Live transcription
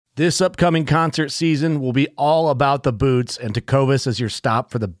This upcoming concert season will be all about the boots, and Tecovas is your stop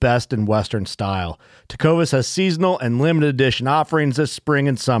for the best in Western style. Tecovas has seasonal and limited edition offerings this spring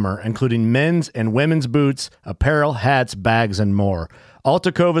and summer, including men's and women's boots, apparel, hats, bags, and more. All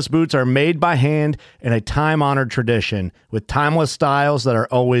Tecovas boots are made by hand in a time-honored tradition with timeless styles that are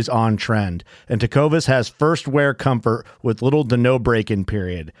always on trend. And Tecovas has first wear comfort with little to no break-in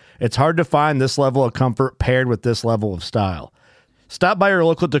period. It's hard to find this level of comfort paired with this level of style. Stop by your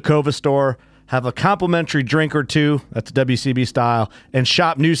local Tecovas store, have a complimentary drink or two, that's WCB style, and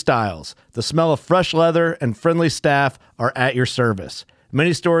shop new styles. The smell of fresh leather and friendly staff are at your service.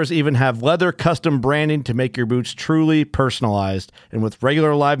 Many stores even have leather custom branding to make your boots truly personalized. And with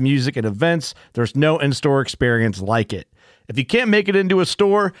regular live music and events, there's no in-store experience like it. If you can't make it into a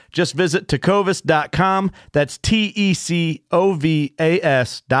store, just visit tecovas.com. That's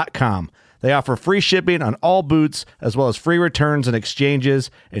TECOVAS.com. They offer free shipping on all boots, as well as free returns and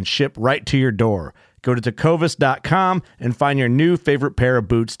exchanges, and ship right to your door. Go to tecovas.com and find your new favorite pair of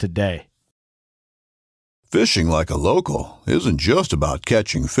boots today. Fishing like a local isn't just about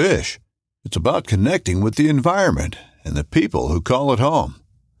catching fish. It's about connecting with the environment and the people who call it home.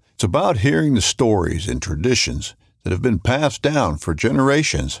 It's about hearing the stories and traditions that have been passed down for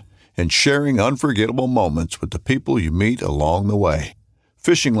generations and sharing unforgettable moments with the people you meet along the way.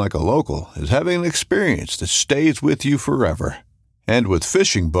 Fishing like a local is having an experience that stays with you forever. And with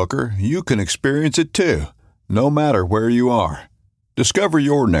Fishing Booker, you can experience it too, no matter where you are. Discover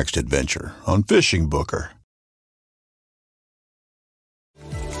your next adventure on Fishing Booker.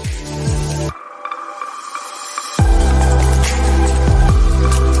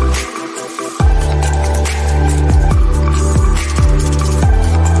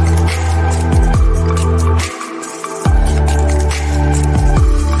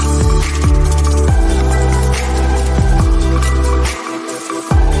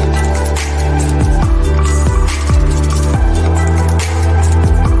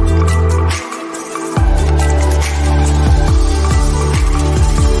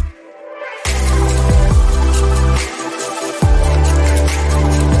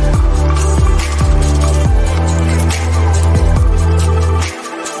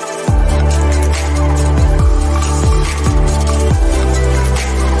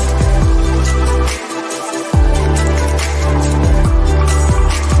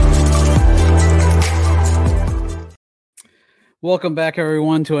 Welcome back,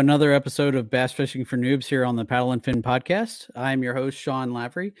 everyone, to another episode of Bass Fishing for Noobs here on the Paddle and Fin podcast. I'm your host, Sean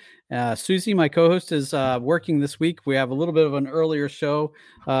Lavery. Susie, my co-host, is working this week. We have a little bit of an earlier show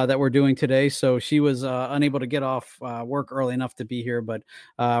that we're doing today, so she was unable to get off work early enough to be here, but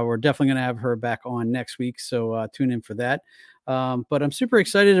we're definitely going to have her back on next week, so tune in for that. But I'm super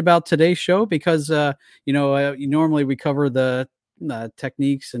excited about today's show because, normally we cover the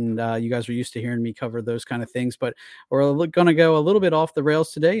techniques and you guys are used to hearing me cover those kind of things, but we're going to go a little bit off the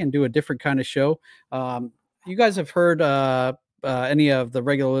rails today and do a different kind of show. You guys have heard any of the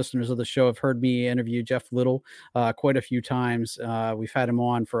regular listeners of the show have heard me interview Jeff Little quite a few times. We've had him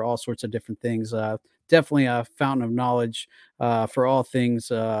on for all sorts of different things. Definitely a fountain of knowledge for all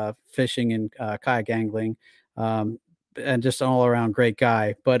things fishing and kayak angling, and just an all around great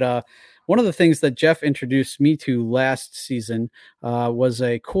guy. But one of the things that Jeff introduced me to last season was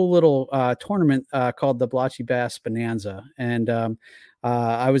a cool little tournament called the Blotchy Bass Bonanza. And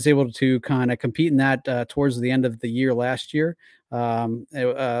I was able to kind of compete in that towards the end of the year last year.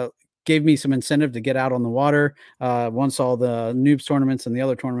 It gave me some incentive to get out on the water once all the Noobs tournaments and the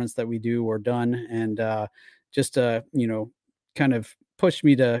other tournaments that we do were done. And just, kind of pushed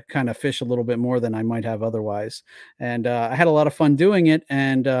me to kind of fish a little bit more than I might have otherwise. And I had a lot of fun doing it.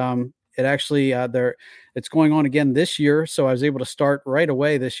 And it actually it's going on again this year, so I was able to start right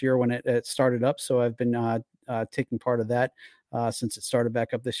away this year when it started up. So I've been taking part of that since it started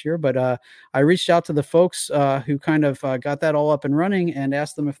back up this year. But I reached out to the folks who kind of got that all up and running and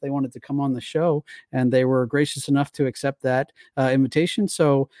asked them if they wanted to come on the show, and they were gracious enough to accept that invitation.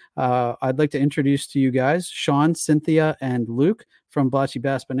 So I'd like to introduce to you guys Sean, Cynthia, and Luke from Blotchy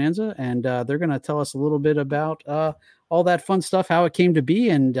Bass Bonanza, and they're going to tell us a little bit about all that fun stuff, how it came to be.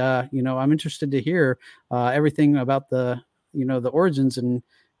 And, I'm interested to hear everything about the origins and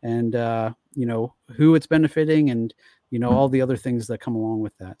who it's benefiting and, all the other things that come along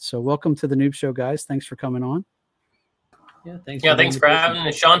with that. So welcome to the Noob Show, guys. Thanks for coming on. Yeah, thanks for having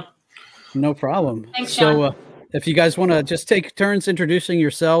us, Sean. No problem. Thanks, Sean. So if you guys want to just take turns introducing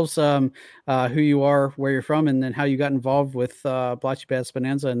yourselves, who you are, where you're from, and then how you got involved with Blotchy Bass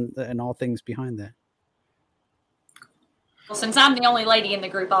Bonanza and all things behind that. Well, since I'm the only lady in the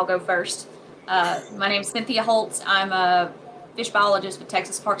group, I'll go first. My name's Cynthia Holtz. I'm a fish biologist with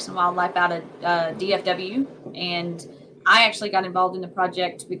Texas Parks and Wildlife out of DFW. And I actually got involved in the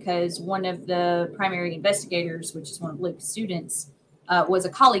project because one of the primary investigators, which is one of Luke's students, was a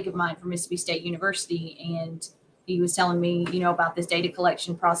colleague of mine from Mississippi State University. And he was telling me, about this data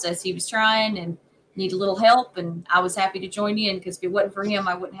collection process he was trying and need a little help. And I was happy to join in because if it wasn't for him,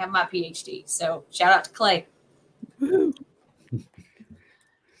 I wouldn't have my PhD. So shout out to Clay.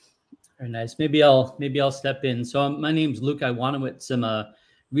 Very nice. Maybe I'll step in. So my name's Luke Iwanowitz. I'm a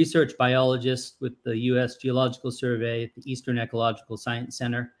research biologist with the U.S. Geological Survey at the Eastern Ecological Science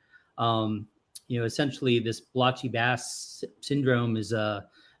Center. Essentially, this blotchy bass syndrome is a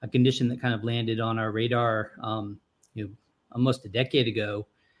condition that kind of landed on our radar, almost a decade ago.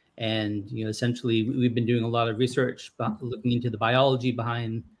 And, essentially, we've been doing a lot of research, looking into the biology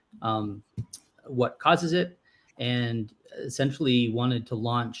behind what causes it, and essentially wanted to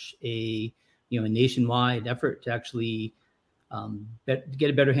launch a nationwide effort to actually get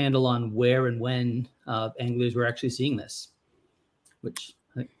a better handle on where and when anglers were actually seeing this, which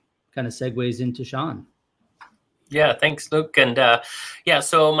kind of segues into Sean. Yeah, thanks, Luke. And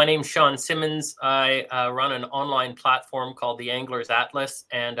so my name's Sean Simmons. I run an online platform called the Anglers Atlas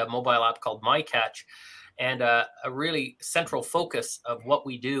and a mobile app called MyCatch. And a really central focus of what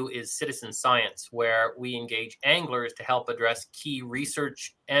we do is citizen science, where we engage anglers to help address key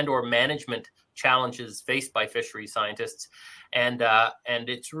research and or management challenges faced by fishery scientists. And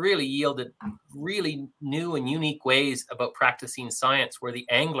it's really yielded really new and unique ways about practicing science where the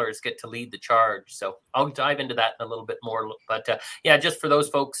anglers get to lead the charge. So I'll dive into that in a little bit more. But just for those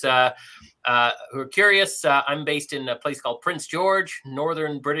folks who are curious, I'm based in a place called Prince George,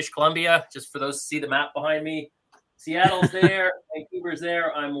 northern British Columbia. Just for those who see the map behind me, Seattle's there, Vancouver's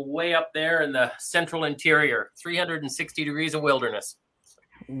there. I'm way up there in the central interior, 360 degrees of wilderness.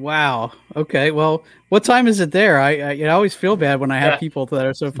 Wow. Okay. Well, what time is it there? I always feel bad when I have people that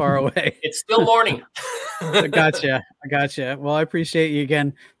are so far away. It's still morning. I gotcha. Well, I appreciate you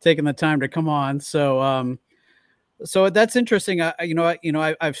again taking the time to come on. So, so that's interesting.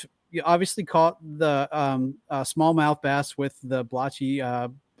 I've obviously caught the smallmouth bass with the blotchy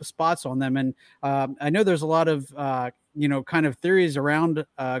spots on them, and I know there's a lot of kind of theories around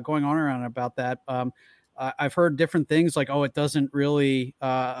going on around about that. I've heard different things like, it doesn't really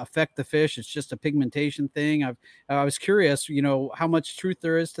affect the fish. It's just a pigmentation thing. I was curious, how much truth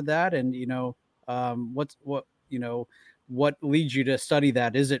there is to that. And, what leads you to study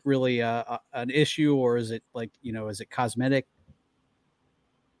that? Is it really an issue, or is it like, is it cosmetic?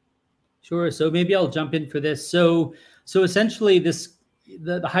 Sure. So maybe I'll jump in for this. So essentially the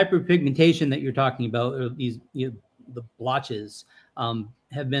hyperpigmentation that you're talking about, or these, the blotches,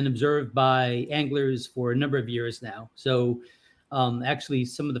 have been observed by anglers for a number of years now. So actually,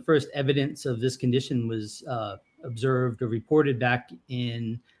 some of the first evidence of this condition was observed or reported back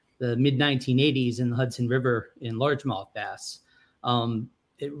in the mid-1980s in the Hudson River in largemouth bass.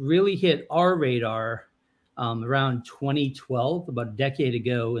 It really hit our radar around 2012, about a decade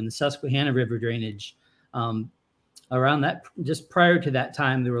ago, in the Susquehanna River drainage. Around that, just prior to that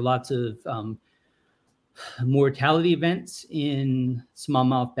time, there were lots of mortality events in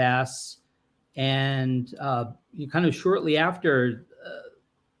smallmouth bass, and kind of shortly after,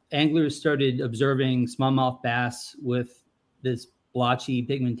 anglers started observing smallmouth bass with this blotchy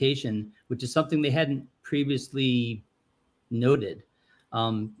pigmentation, which is something they hadn't previously noted.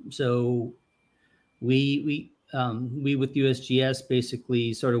 So we with USGS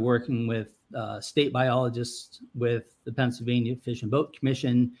basically started working with state biologists, with the Pennsylvania Fish and Boat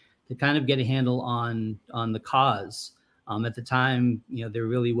Commission, to kind of get a handle on the cause. At the time, there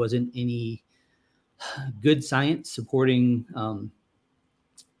really wasn't any good science supporting,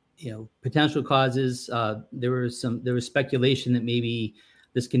 potential causes. There was speculation that maybe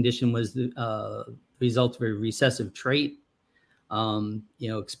this condition was the result of a recessive trait,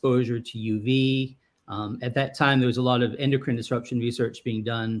 exposure to UV. At that time, there was a lot of endocrine disruption research being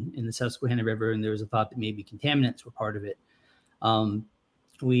done in the Susquehanna River, and there was a thought that maybe contaminants were part of it.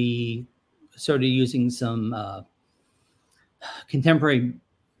 We started using some contemporary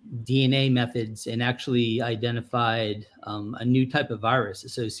DNA methods and actually identified a new type of virus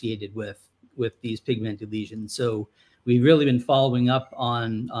associated with these pigmented lesions. So we've really been following up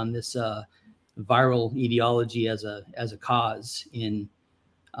on this viral etiology as a cause in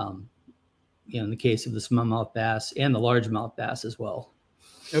the case of the smallmouth bass and the largemouth bass as well.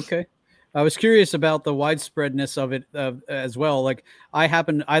 Okay. I was curious about the widespreadness of it as well. Like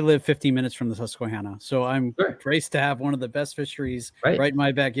I live 15 minutes from the Susquehanna, so I'm graced to have one of the best fisheries right in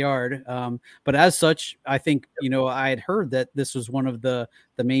my backyard. But as such, I think, I had heard that this was one of the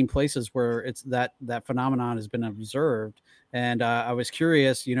main places where it's that phenomenon has been observed. And I was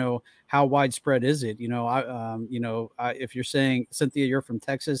curious, how widespread is it? If you're saying, Cynthia, you're from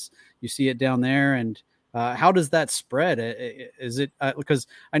Texas, you see it down there, and how does that spread? Is it because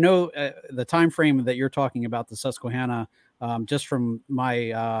I know the time frame that you're talking about, the Susquehanna, just from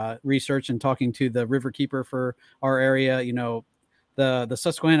my research and talking to the riverkeeper for our area, the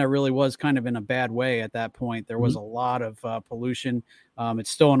Susquehanna really was kind of in a bad way at that point. There was a lot of pollution.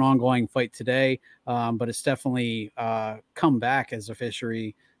 It's still an ongoing fight today, but it's definitely come back as a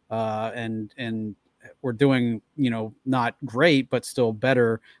fishery, and we're doing, not great, but still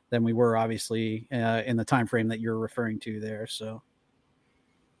better than we were, obviously, in the time frame that you're referring to there. So,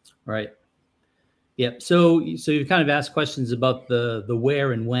 right. Yep. So you kind of asked questions about the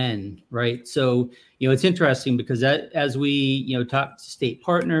where and when, right? So, it's interesting because as we, talk to state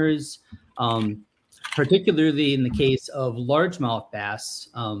partners, particularly in the case of largemouth bass,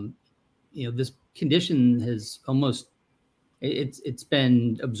 this condition has it's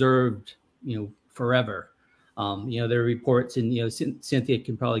been observed, forever. There are reports, and, Cynthia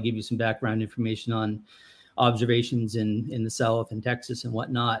can probably give you some background information on observations in the South and Texas and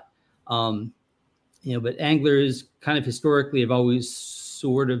whatnot. But anglers kind of historically have always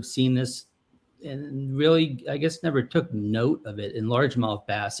sort of seen this and really, I guess, never took note of it in largemouth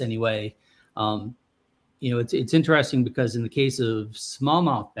bass anyway. It's interesting because in the case of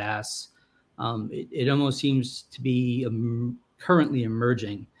smallmouth bass, it almost seems to be currently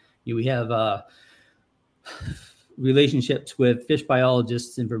emerging. We have relationships with fish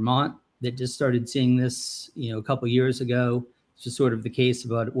biologists in Vermont that just started seeing this, a couple of years ago. It's just sort of the case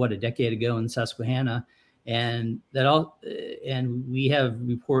about a decade ago in Susquehanna, and we have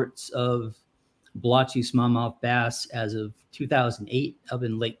reports of blotchy smallmouth bass as of 2008 up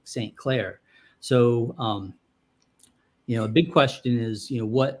in Lake St. Clair. So, a big question is,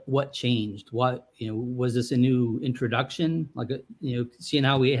 what changed? What, was this a new introduction? Like, seeing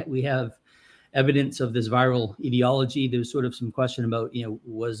how we have evidence of this viral etiology, there's sort of some question about,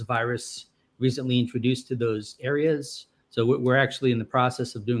 was virus recently introduced to those areas? So we're actually in the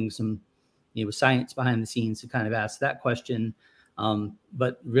process of doing some, science behind the scenes to kind of ask that question.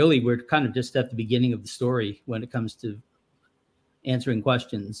 But really, we're kind of just at the beginning of the story when it comes to answering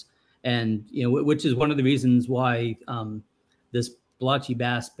questions. And, which is one of the reasons why this blotchy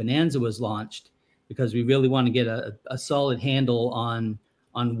bass bonanza was launched, because we really want to get a solid handle on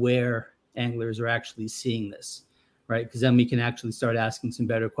where anglers are actually seeing this, right? Because then we can actually start asking some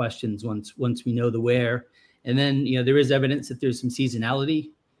better questions once we know the where. And then, there is evidence that there's some seasonality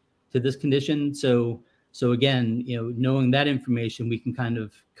to this condition. So again, knowing that information, we can kind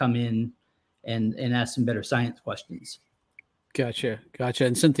of come in and ask some better science questions. Gotcha.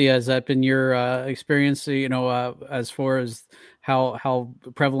 And Cynthia, has that been your experience, as far as how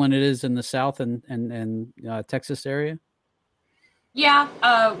prevalent it is in the South and Texas area?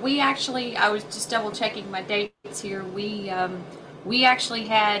 Yeah, we actually, I was just double checking my dates here. We actually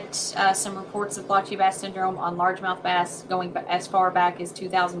had some reports of blotchy bass syndrome on largemouth bass going as far back as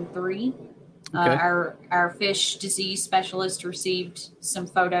 2003. Okay. Our fish disease specialist received some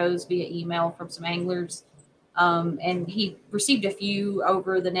photos via email from some anglers. And he received a few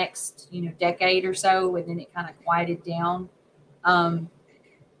over the next, decade or so, and then it kind of quieted down.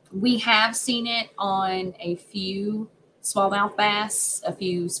 We have seen it on a few smallmouth bass, a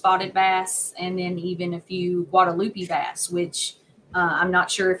few spotted bass, and then even a few Guadalupe bass, which I'm not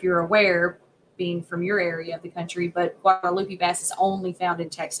sure if you're aware, being from your area of the country, but Guadalupe bass is only found in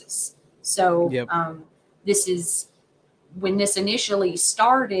Texas. So yep. This is, when this initially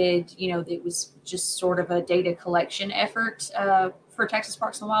started, it was just sort of a data collection effort for Texas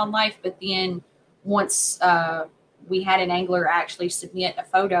Parks and Wildlife. But then once we had an angler actually submit a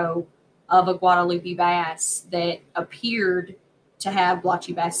photo of a Guadalupe bass that appeared to have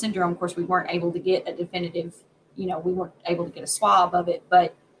blotchy bass syndrome, of course, we weren't able to get a definitive, we weren't able to get a swab of it,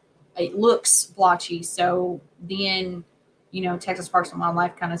 but it looks blotchy. So then, Texas Parks and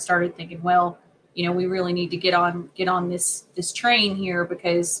Wildlife kind of started thinking, well, we really need to get on this train here,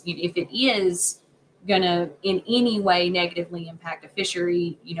 because if it is going to in any way negatively impact a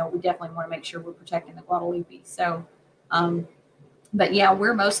fishery, we definitely want to make sure we're protecting the Guadalupe. So, but yeah,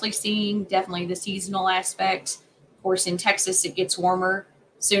 we're mostly seeing definitely the seasonal aspect. Of course, in Texas, it gets warmer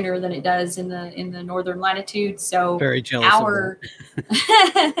sooner than it does in the northern latitude. So very jealous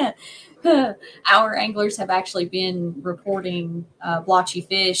our anglers have actually been reporting blotchy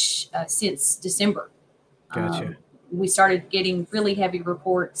fish since December. Gotcha. We started getting really heavy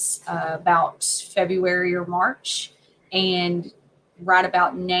reports about February or March, and right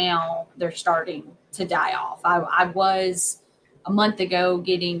about now they're starting to die off. I was a month ago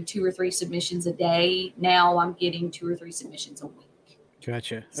getting 2 or 3 submissions a day. Now I'm getting 2 or 3 submissions a week.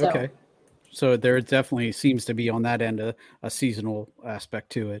 Gotcha. So, Okay. So there definitely seems to be on that end a seasonal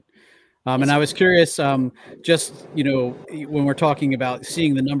aspect to it. And I was curious, just, when we're talking about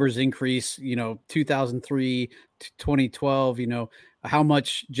seeing the numbers increase, 2003 to 2012, how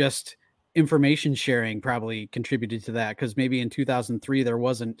much just information sharing probably contributed to that? Because maybe in 2003, there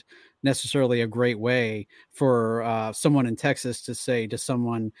wasn't necessarily a great way for someone in Texas to say to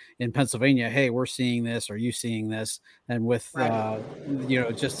someone in Pennsylvania, hey, we're seeing this, are you seeing this? And with, right.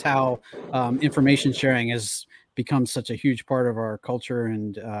 just how information sharing has become such a huge part of our culture,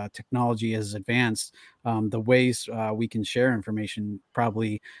 and technology has advanced, the ways we can share information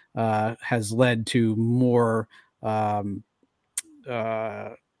probably has led to more um,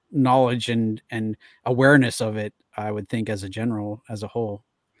 knowledge and awareness of it, I would think, as a whole.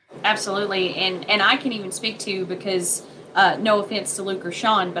 Absolutely. And I can even speak to, because no offense to Luke or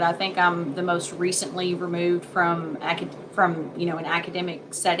Sean, but I think I'm the most recently removed from an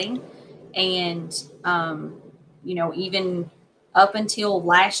academic setting. And even up until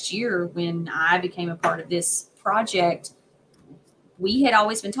last year when I became a part of this project, we had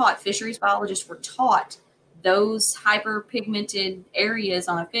always been taught, fisheries biologists were taught, those hyperpigmented areas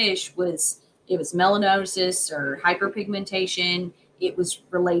on a fish was melanosis or hyperpigmentation. It was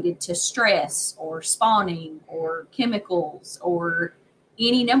related to stress or spawning or chemicals or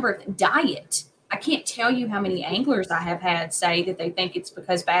any number of diet. I can't tell you how many anglers I have had say that they think it's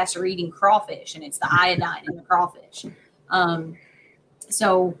because bass are eating crawfish and it's the iodine in the crawfish.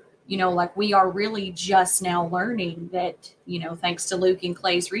 So, like, we are really just now learning that, thanks to Luke and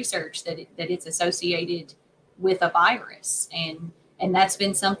Clay's research, that it's associated with a virus. And that's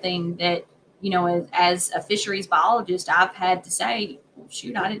been something that, as a fisheries biologist, I've had to say, well,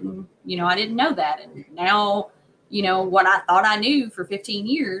 shoot, I didn't know that. And now, what I thought I knew for 15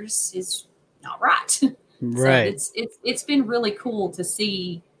 years is not right. So Right. it's been really cool to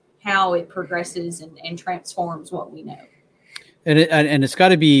see how it progresses and transforms what we know. And it's got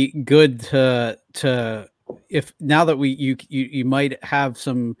to be good to if now that you might have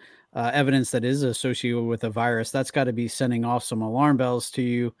some evidence that is associated with a virus, that's got to be sending off some alarm bells to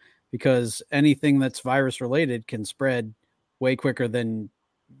you, because anything that's virus related can spread way quicker than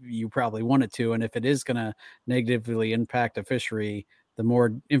you probably want it to. And if it is going to negatively impact a fishery, the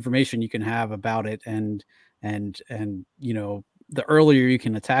more information you can have about it, and the earlier you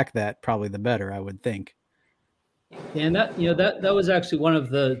can attack that, probably the better, I would think. And that was actually one of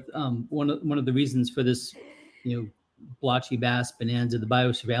the one of the reasons for this, blotchy bass bonanza, the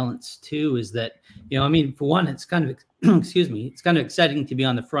biosurveillance too, is that, for one, it's kind of excuse me, it's kind of exciting to be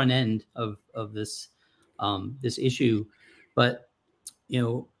on the front end of this this issue. But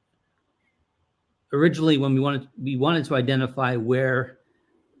originally, when we wanted to identify where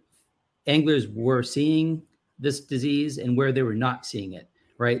anglers were seeing this disease and where they were not seeing it,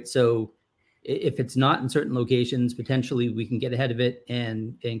 right? So if it's not in certain locations, potentially we can get ahead of it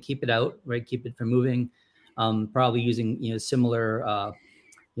and keep it out, right? Keep it from moving, probably using, similar,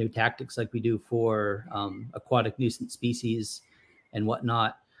 tactics like we do for aquatic nuisance species and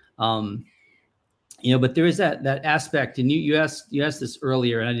whatnot. But there is that aspect, and you asked this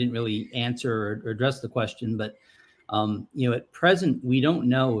earlier, and I didn't really answer or address the question, but at present, we don't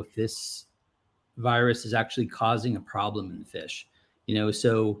know if this virus is actually causing a problem in the fish.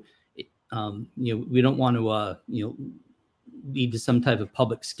 So we don't want to lead to some type of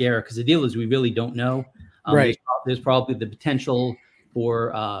public scare, because the deal is we really don't know. Right. There's probably the potential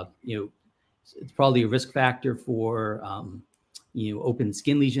for it's probably a risk factor for open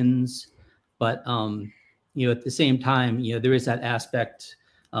skin lesions, but at the same time, there is that aspect.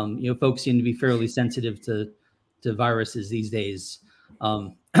 Folks seem to be fairly sensitive to viruses these days.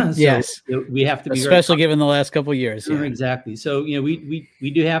 So yes, we have to be especially given the last couple of years. Yeah, exactly. So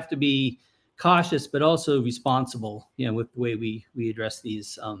we do have to be cautious, but also responsible. With the way we address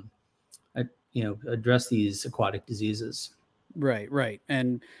these address these aquatic diseases. Right.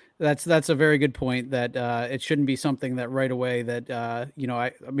 And that's a very good point, that it shouldn't be something that right away that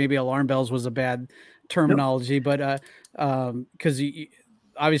maybe alarm bells was a bad terminology, but because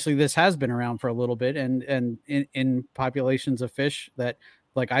obviously this has been around for a little bit, and in populations of fish that,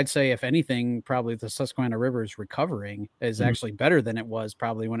 like, I'd say, if anything, probably the Susquehanna River is recovering, is actually better than it was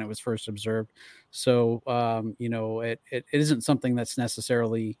probably when it was first observed. So it isn't something that's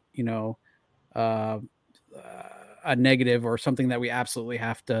necessarily uh, a negative or something that we absolutely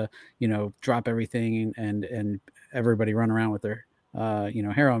have to drop everything and everybody run around with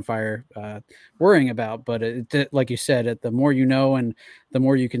hair on fire worrying about. But like you said, the more you know, and the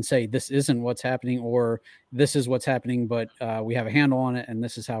more you can say this isn't what's happening, or this is what's happening, but we have a handle on it, and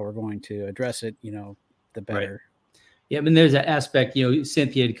this is how we're going to address it. The better. Right. Yeah, I mean, there's that aspect.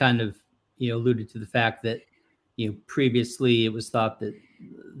 Cynthia had kind of alluded to the fact that previously it was thought that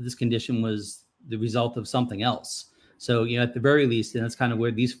this condition was the result of something else. So at the very least, and that's kind of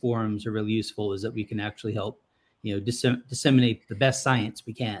where these forums are really useful, is that we can actually help disseminate the best science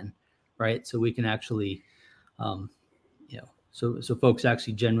we can, right? So we can actually, so folks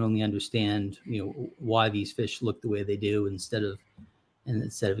actually genuinely understand, why these fish look the way they do, instead of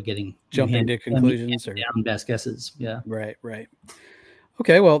getting jumping to conclusions or down best guesses. Yeah. Right.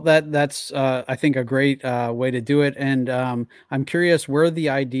 Okay, well, that's I think a great way to do it, and I'm curious where the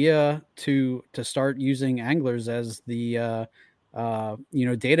idea to start using anglers as the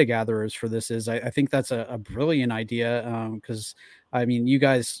data gatherers for this is. I think that's a brilliant idea, because I mean, you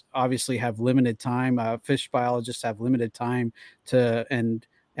guys obviously have limited time. Fish biologists have limited time and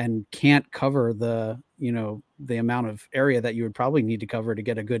can't cover the amount of area that you would probably need to cover to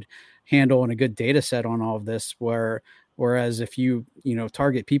get a good handle and a good data set on all of this. Whereas if you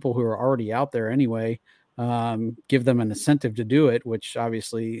target people who are already out there anyway, give them an incentive to do it, which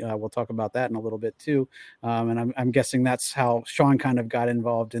obviously we'll talk about that in a little bit too. And I'm guessing that's how Sean kind of got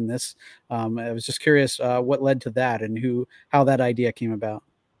involved in this. I was just curious what led to that and how that idea came about.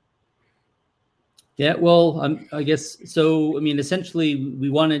 Yeah, well, I guess so. I mean, essentially,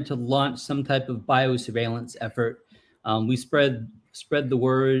 we wanted to launch some type of biosurveillance effort. We spread the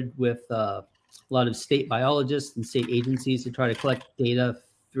word with a lot of state biologists and state agencies to try to collect data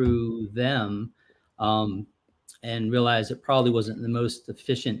through them, and realized it probably wasn't the most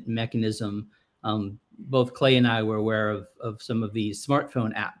efficient mechanism. Both Clay and I were aware of some of these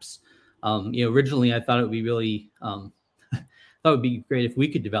smartphone apps. Originally, I thought it would be really thought it would be great if we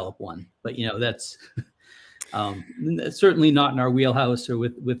could develop one, but that's certainly not in our wheelhouse or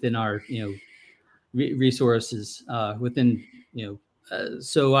within our resources within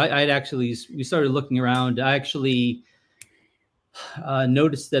so we started looking around. I actually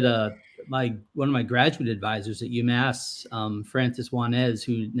noticed that one of my graduate advisors at UMass, Francis Juanez,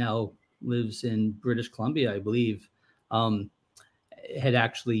 who now lives in British Columbia, I believe, had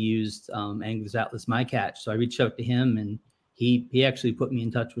actually used Anglers Atlas MyCatch. So I reached out to him, and he actually put me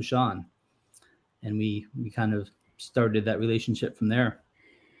in touch with Sean, and we kind of started that relationship from there.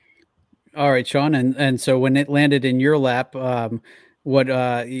 All right, Sean. And so when it landed in your lap, what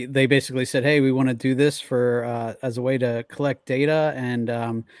they basically said, hey, we want to do this for as a way to collect data.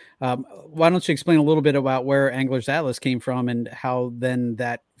 And why don't you explain a little bit about where Anglers Atlas came from and how then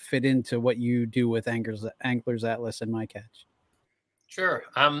that fit into what you do with Anglers Atlas and MyCatch? Sure.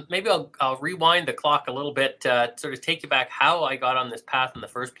 Maybe I'll rewind the clock a little bit to sort of take you back how I got on this path in the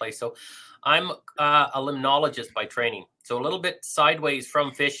first place. So I'm a limnologist by training. So a little bit sideways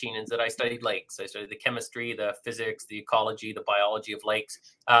from fishing is that I studied lakes. I studied the chemistry, the physics, the ecology, the biology of lakes.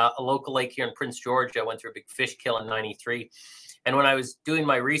 A local lake here in Prince George, I went through a big fish kill in '93. And when I was doing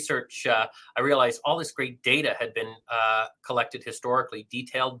my research, I realized all this great data had been collected historically,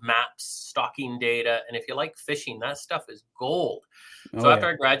 detailed maps, stocking data. And if you like fishing, that stuff is gold. So after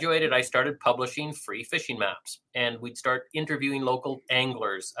I graduated, I started publishing free fishing maps, and we'd start interviewing local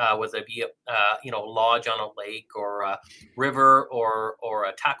anglers, whether it be a lodge on a lake or a river or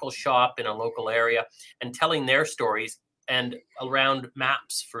a tackle shop in a local area, and telling their stories and around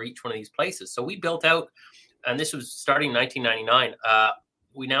maps for each one of these places. So we built out, and this was starting in 1999.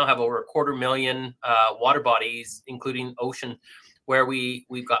 We now have over 250,000 water bodies, including ocean, where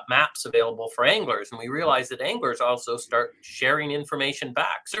we've got maps available for anglers. And we realized that anglers also start sharing information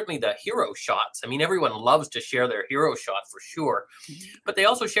back. Certainly the hero shots. I mean, everyone loves to share their hero shot for sure, but they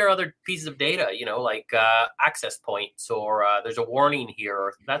also share other pieces of data, like access points or there's a warning here,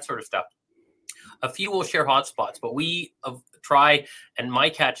 or that sort of stuff. A few will share hotspots, but we try, and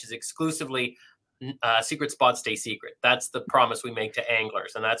MyCatch is exclusively secret spots stay secret. That's the promise we make to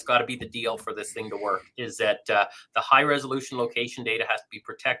anglers, and that's got to be the deal for this thing to work, is that the high resolution location data has to be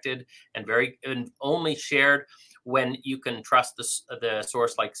protected and only shared when you can trust the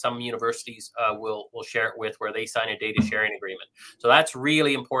source, like some universities will share it with, where they sign a data sharing agreement. So that's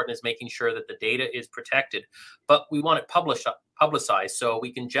really important, is making sure that the data is protected, but we want it publicized so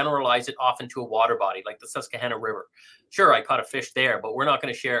we can generalize it off into a water body like the Susquehanna River. Sure, I caught a fish there, but we're not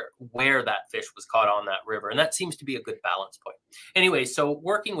going to share where that fish was caught on that river. And that seems to be a good balance point. Anyway, so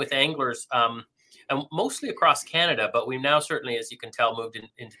working with anglers, and mostly across Canada, but we've now certainly, as you can tell, moved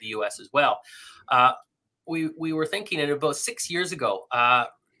into the US as well. We were thinking, and about 6 years ago,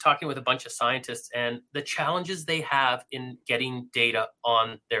 talking with a bunch of scientists and the challenges they have in getting data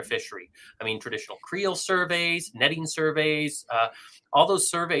on their fishery. I mean, traditional creel surveys, netting surveys, all those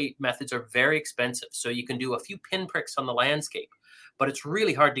survey methods are very expensive. So you can do a few pinpricks on the landscape, but it's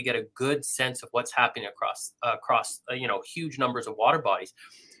really hard to get a good sense of what's happening across huge numbers of water bodies.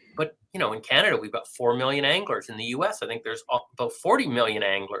 But, in Canada, we've got 4 million anglers. In the US, I think there's about 40 million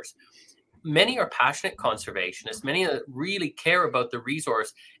anglers. Many are passionate conservationists. Many that really care about the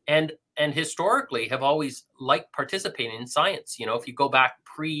resource and historically have always liked participating in science. If you go back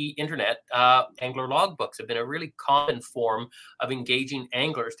pre-internet, angler logbooks have been a really common form of engaging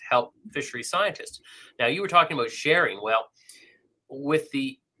anglers to help fishery scientists. Now, you were talking about sharing. Well, with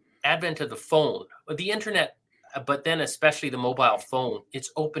the advent of the phone, the internet, but then especially the mobile phone,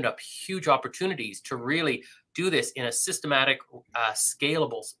 it's opened up huge opportunities to really do this in a systematic,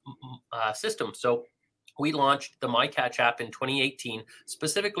 scalable system. So we launched the MyCatch app in 2018,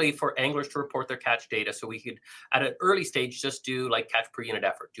 specifically for anglers to report their catch data. So we could, at an early stage, just do like catch per unit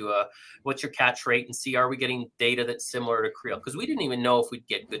effort, do what's your catch rate and see, are we getting data that's similar to creel? Because we didn't even know if we'd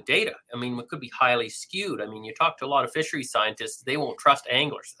get good data. I mean, it could be highly skewed. I mean, you talk to a lot of fishery scientists, they won't trust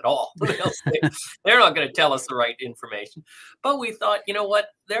anglers at all. They're not going to tell us the right information. But we thought, you know what?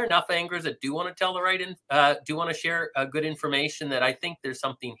 There are enough anglers that do want to tell the right, do want to share good information, that I think there's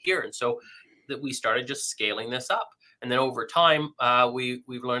something here. And so that we started just scaling this up. And then over time, we've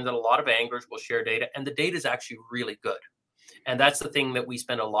learned that a lot of anglers will share data, and the data is actually really good. And that's the thing that we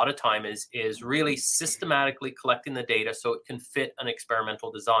spend a lot of time is really systematically collecting the data so it can fit an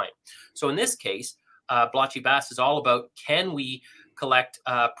experimental design. So in this case, Blotchy bass is all about, can we collect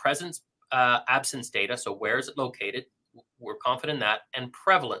presence, absence data? So where is it located? We're confident in that. And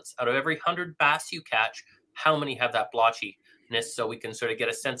prevalence. Out of every 100 bass you catch, how many have that blotchy? So we can sort of get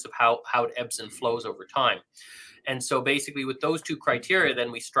a sense of how it ebbs and flows over time. And so basically with those two criteria,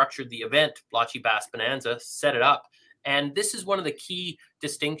 then we structured the event, Blotchy Bass Bonanza, set it up. And this is one of the key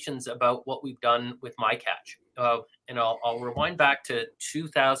distinctions about what we've done with MyCatch. And I'll rewind back to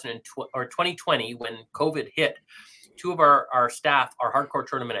 2020 when COVID hit. Two of our staff are hardcore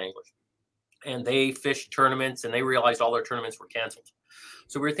tournament anglers, and they fished tournaments, and they realized all their tournaments were canceled.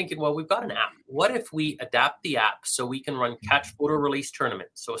 So we were thinking, well, we've got an app. What if we adapt the app so we can run catch photo release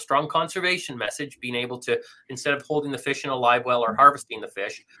tournaments? So a strong conservation message, being able to, instead of holding the fish in a live well or harvesting the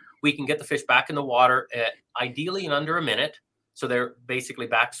fish, we can get the fish back in the water ideally in under a minute. So they're basically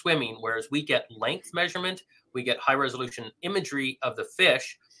back swimming, whereas we get length measurement, we get high resolution imagery of the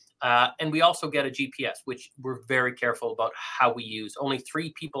fish, and we also get a GPS, which we're very careful about how we use. Only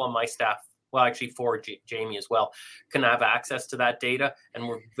 3 people on my staff, well, actually 4, Jamie as well, can have access to that data, and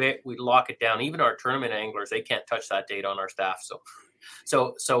we lock it down. Even our tournament anglers, they can't touch that data on our staff.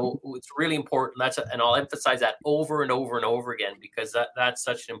 So it's really important. And I'll emphasize that over and over and over again, because that's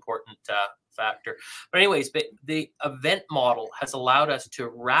such an important factor. But anyways, the event model has allowed us to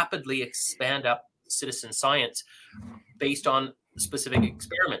rapidly expand up citizen science based on specific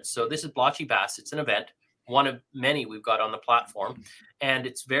experiments. So this is Blotchy Bass. It's an event, one of many we've got on the platform, and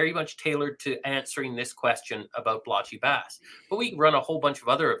it's very much tailored to answering this question about blotchy bass. But we run a whole bunch of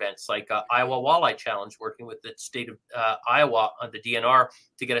other events, like Iowa Walleye Challenge, working with the state of Iowa on the DNR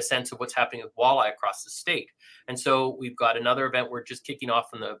to get a sense of what's happening with walleye across the state. And so we've got another event we're just kicking off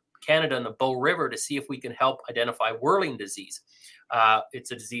in Canada in the Bow River to see if we can help identify whirling disease.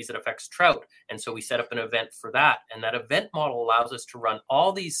 It's a disease that affects trout. And so we set up an event for that. And that event model allows us to run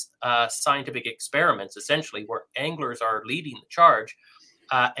all these scientific experiments, essentially, where anglers are leading the charge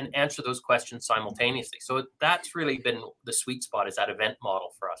and answer those questions simultaneously. So that's really been the sweet spot, is that event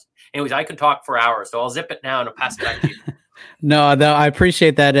model for us. Anyways, I could talk for hours, so I'll zip it now and I'll pass it back to you. No, I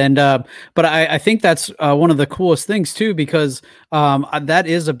appreciate that. And, but I think that's one of the coolest things too, because that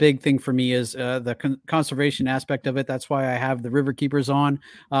is a big thing for me, is the conservation aspect of it. That's why I have the river keepers on.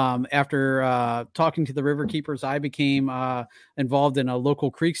 After talking to the river keepers, I became involved in a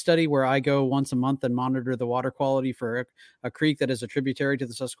local creek study where I go once a month and monitor the water quality for a creek that is a tributary to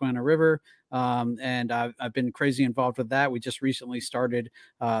the Susquehanna River. And I've been crazy involved with that. We just recently started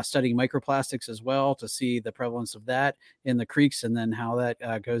studying microplastics as well, to see the prevalence of that in the creeks, and then how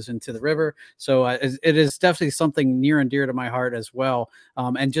that goes into the river. So it is definitely something near and dear to my heart as well.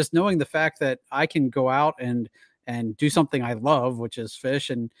 And just knowing the fact that I can go out and do something I love, which is fish.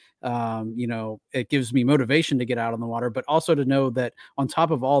 And, it gives me motivation to get out on the water, but also to know that on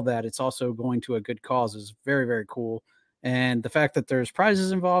top of all that, it's also going to a good cause is very, very cool. And the fact that there's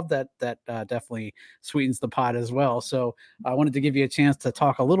prizes involved, that definitely sweetens the pot as well. So I wanted to give you a chance to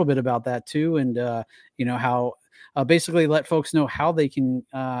talk a little bit about that too. And, how basically let folks know how they can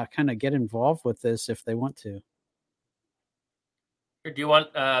kind of get involved with this if they want to. Or do you want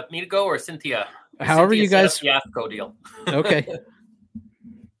me to go or Cynthia? However Cynthia you guys. set up the AFCO deal. Okay.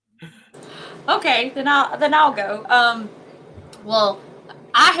 Okay, then I'll go. Well,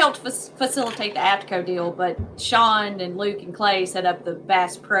 I helped facilitate the AFCO deal, but Sean and Luke and Clay set up the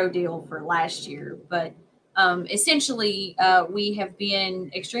Bass Pro deal for last year. But essentially, we have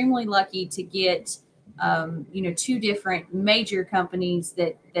been extremely lucky to get two different major companies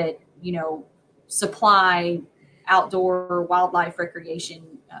that supply outdoor wildlife recreation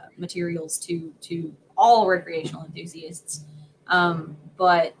materials to all recreational enthusiasts.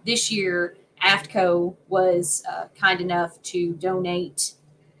 But this year, AFTCO was kind enough to donate.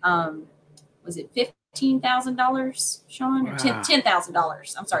 Was it $15,000, Sean, or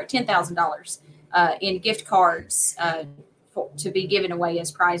 $10,000? I'm sorry, $10,000 in gift cards to be given away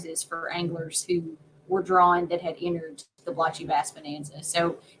as prizes for anglers who were drawn that had entered the Blotchy Bass Bonanza.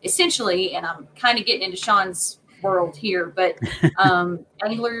 So essentially, and I'm kind of getting into Sean's world here, but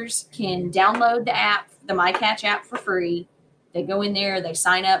anglers can download the app, the MyCatch app, for free. They go in there, they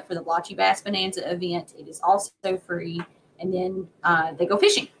sign up for the Blotchy Bass Bonanza event. It is also free. And then they go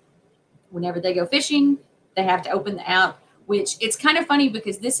fishing. Whenever they go fishing, they have to open the app, which it's kind of funny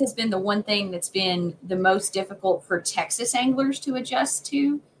because this has been the one thing that's been the most difficult for Texas anglers to adjust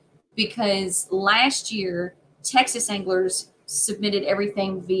to, because last year, Texas anglers submitted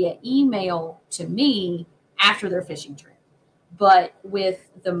everything via email to me after their fishing trip. But with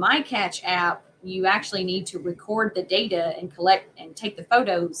the MyCatch app, you actually need to record the data and collect and take the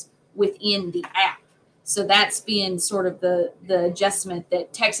photos within the app. So that's been sort of the adjustment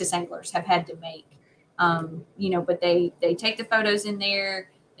that Texas anglers have had to make. But they take the photos in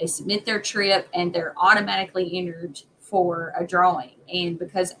there, they submit their trip, and they're automatically entered for a drawing. And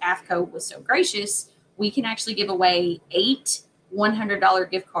because AFCO was so gracious, we can actually give away 8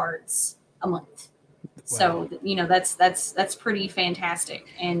 $100 gift cards a month. Wow. So, that's pretty fantastic.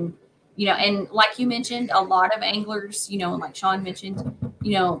 And, and like you mentioned, a lot of anglers, and like Sean mentioned,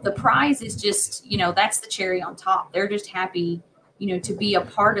 the prize is just, that's the cherry on top. They're just happy, to be a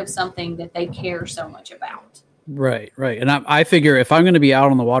part of something that they care so much about. Right. And I figure if I'm going to be out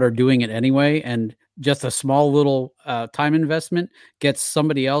on the water doing it anyway, and just a small little time investment gets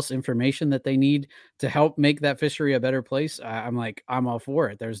somebody else information that they need to help make that fishery a better place, I'm all for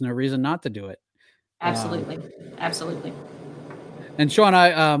it. There's no reason not to do it. Absolutely. And Sean,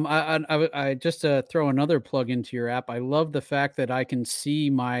 I just to throw another plug into your app. I love the fact that I can see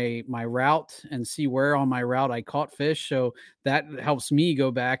my route and see where on my route I caught fish. So that helps me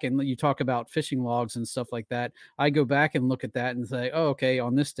go back, and you talk about fishing logs and stuff like that. I go back and look at that and say, oh, okay,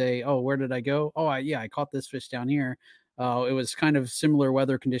 on this day, oh, where did I go? Oh, I caught this fish down here. It was kind of similar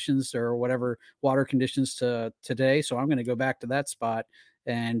weather conditions or whatever water conditions to today. So I'm going to go back to that spot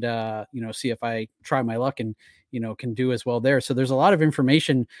and see if I try my luck and can do as well there. So there's a lot of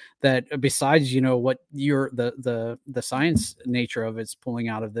information that besides what the science nature of it's pulling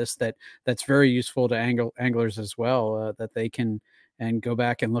out of this that's very useful to anglers as well, that they can and go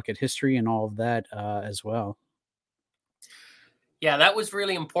back and look at history and all of that as well. Yeah, that was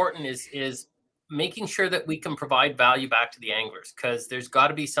really important, is making sure that we can provide value back to the anglers, because there's got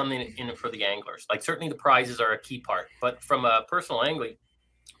to be something in it for the anglers. Like, certainly the prizes are a key part, but from a personal angling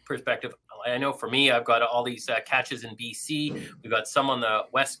perspective, I know for me, I've got all these catches in BC. We've got some on the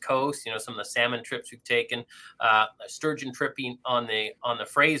West Coast, some of the salmon trips we've taken, a sturgeon tripping on the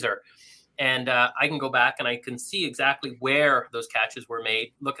Fraser. And I can go back and I can see exactly where those catches were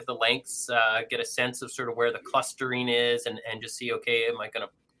made, look at the lengths, get a sense of sort of where the clustering is, and just see, okay, am I going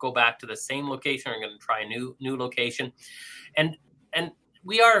to go back to the same location, or am I going to try a new location? And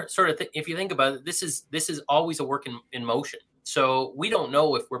we are sort of, if you think about it, this is always a work in motion. So we don't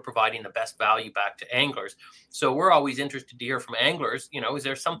know if we're providing the best value back to anglers. So we're always interested to hear from anglers, is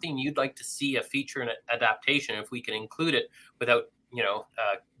there something you'd like to see a feature and adaptation, if we can include it without,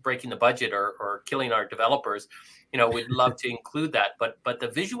 breaking the budget or killing our developers? We'd love to include that. But the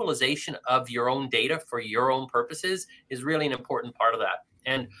visualization of your own data for your own purposes is really an important part of that.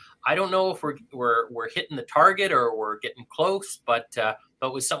 And I don't know if we're hitting the target or we're getting close, but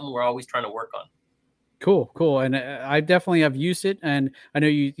it was something we're always trying to work on. Cool. And I definitely have used it. And I know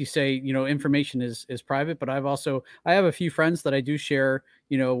you say, information is private, but I have a few friends that I do share,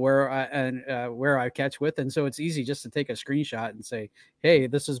 where I catch with. And so it's easy just to take a screenshot and say, hey,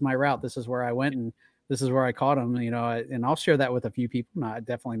 this is my route. This is where I went and this is where I caught them, and I'll share that with a few people,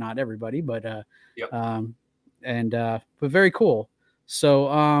 definitely not everybody, but, yep. But very cool.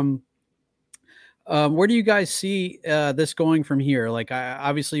 So, where do you guys see this going from here? Like,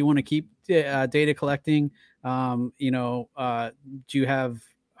 obviously you want to keep data collecting. Do you have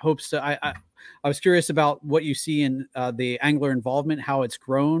hopes to? I was curious about what you see in the angler involvement, how it's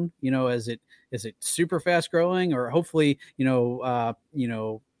grown. Is it super fast growing, or hopefully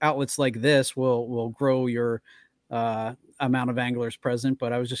outlets like this will grow your amount of anglers present.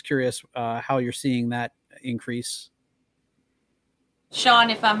 But I was just curious how you're seeing that increase. Sean,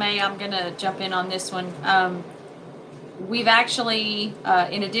 if I may, I'm going to jump in on this one. We've actually,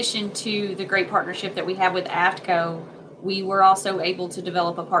 in addition to the great partnership that we have with AFTCO, we were also able to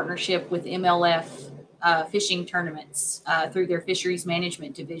develop a partnership with MLF fishing tournaments through their fisheries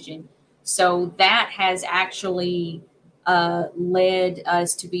management division. So that has actually led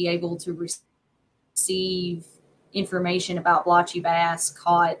us to be able to receive information about blotchy bass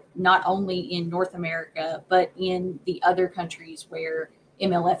caught not only in North America, but in the other countries where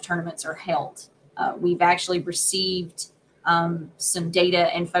MLF tournaments are held. We've actually received some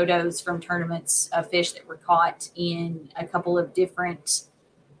data and photos from tournaments of fish that were caught in a couple of different,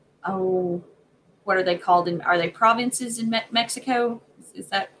 what are they called? Are they provinces in Mexico? Is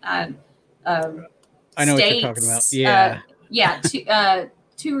that I know states? What you're talking about. Yeah.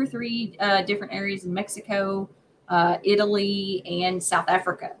 Two or three different areas in Mexico, Italy, and South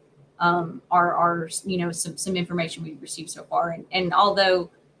Africa are some information we've received so far. And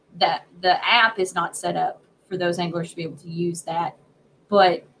although that the app is not set up for those anglers to be able to use that,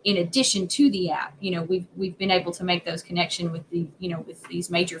 but in addition to the app, we've been able to make those connection with with these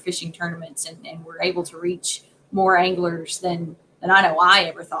major fishing tournaments, and we're able to reach more anglers than I know I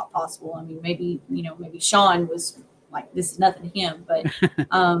ever thought possible. I mean, maybe Sean was like, this is nothing to him,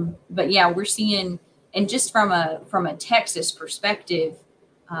 but yeah, we're seeing, and just from a Texas perspective,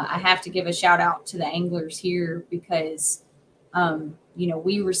 I have to give a shout out to the anglers here because,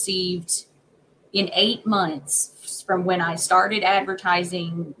 we received in 8 months from when I started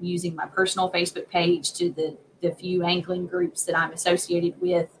advertising using my personal Facebook page to the few angling groups that I'm associated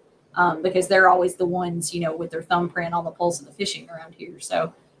with, because they're always the ones, with their thumbprint on the pulse of the fishing around here.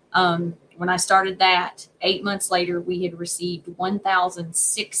 So when I started that, 8 months later, we had received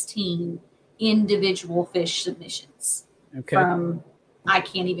 1,016 individual fish submissions from, I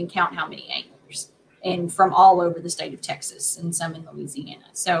can't even count how many anglers, and from all over the state of Texas and some in Louisiana.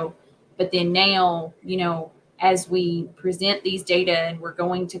 So, but then now, as we present these data and we're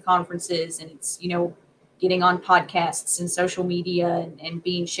going to conferences and it's, getting on podcasts and social media and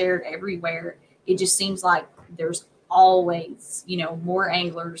being shared everywhere, it just seems like there's always, more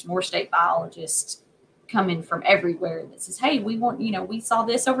anglers, more state biologists coming from everywhere that says, hey, we want, we saw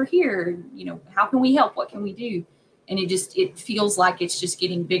this over here, how can we help? What can we do? And it feels like it's just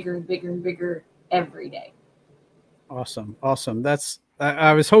getting bigger and bigger and bigger every day. Awesome.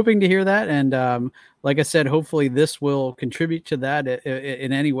 I was hoping to hear that. And like I said, hopefully this will contribute to that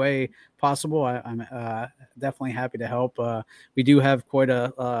in any way possible. I'm definitely happy to help. We do have quite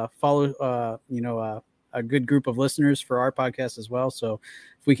a a good group of listeners for our podcast as well. So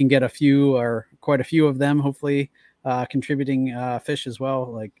if we can get quite a few of them, hopefully contributing fish as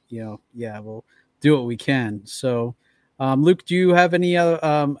well, we'll do what we can. So Luke, do you have any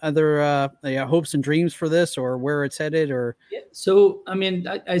other hopes and dreams for this, or where it's headed? Or so, I mean,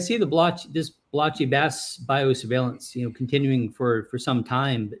 I see this blotchy bass biosurveillance, continuing for some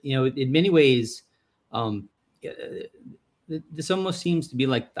time. But, in many ways, this almost seems to be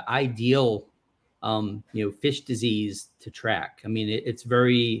like the ideal, fish disease to track. I mean, it's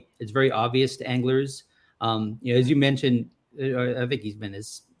very obvious to anglers. As you mentioned, I think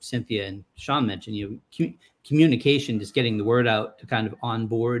as Cynthia and Sean mentioned, communication, just getting the word out to kind of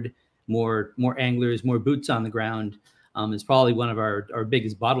onboard more anglers, more boots on the ground, is probably one of our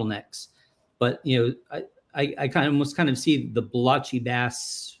biggest bottlenecks. But I kind of see the blotchy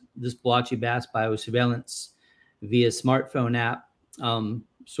bass biosurveillance via smartphone app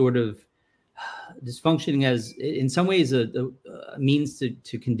sort of just functioning as, in some ways, a means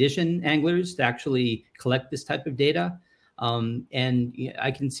to condition anglers to actually collect this type of data. And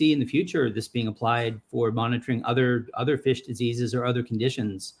I can see in the future this being applied for monitoring other fish diseases or other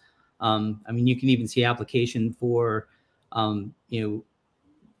conditions. I mean, you can even see application for,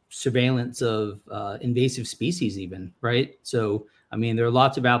 surveillance of invasive species even, right? So, I mean, there are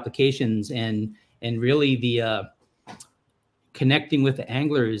lots of applications, and really the connecting with the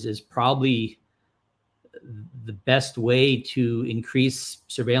anglers is probably the best way to increase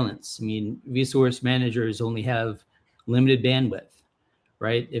surveillance. I mean, resource managers only have limited bandwidth,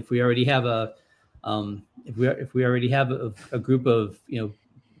 right? If we already have a group of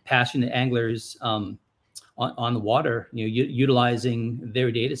passionate anglers on the water, utilizing their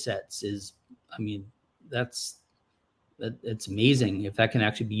data sets is, I mean, it's amazing if that can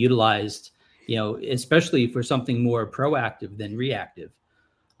actually be utilized, especially for something more proactive than reactive.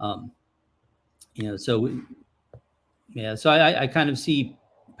 So I kind of see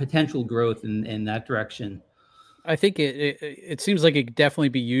potential growth in that direction. I think it seems like it could definitely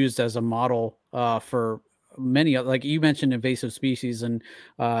be used as a model for many, like you mentioned, invasive species. And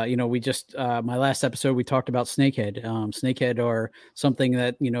we just my last episode we talked about snakehead. Snakehead are something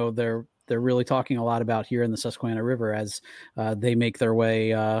that they're really talking a lot about here in the Susquehanna River as they make their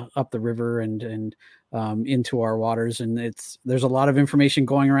way up the river and into our waters. And there's a lot of information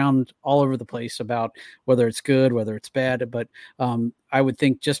going around all over the place about whether it's good, whether it's bad. But I would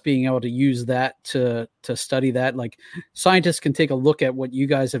think just being able to use that to study that, like scientists can take a look at what you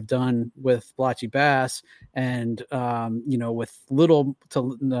guys have done with blotchy bass, and with little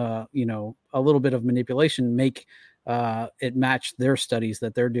to a little bit of manipulation, make it match their studies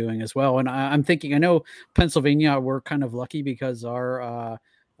that they're doing as well. And I'm thinking, I know Pennsylvania, we're kind of lucky because our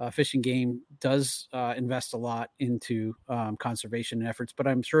Fish and Game does invest a lot into conservation efforts, but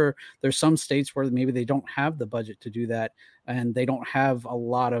I'm sure there's some states where maybe they don't have the budget to do that, and they don't have a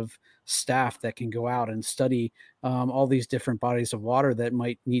lot of staff that can go out and study all these different bodies of water that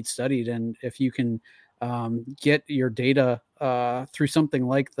might need studied. And if you can get your data through something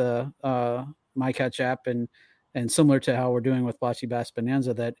like the MyCatch app, and similar to how we're doing with Blotchy Bass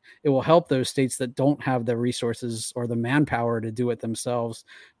Bonanza, that it will help those states that don't have the resources or the manpower to do it themselves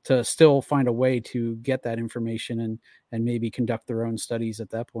to still find a way to get that information and maybe conduct their own studies at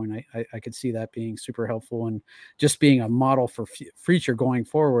that point. I could see that being super helpful, and just being a model for future going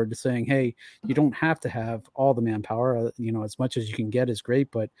forward, saying, hey, you don't have to have all the manpower, as much as you can get is great,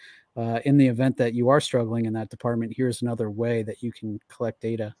 but in the event that you are struggling in that department, here's another way that you can collect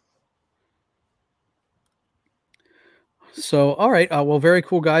data. So, all right. Well, very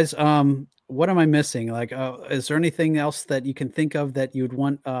cool, guys. What am I missing? Like, is there anything else that you can think of that you'd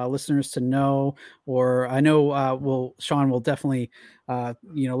want listeners to know? Or I know, Sean will definitely,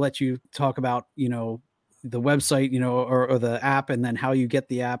 let you talk about, the website, or the app, and then how you get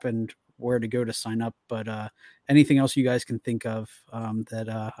the app and where to go to sign up. But anything else you guys can think of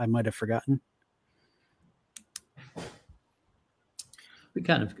that I might have forgotten? We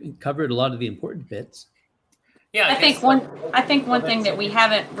kind of covered a lot of the important bits. Yeah, I think one thing that we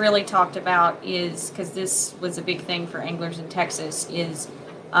haven't really talked about is, because this was a big thing for anglers in Texas, is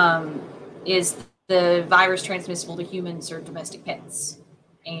the virus transmissible to humans or domestic pets?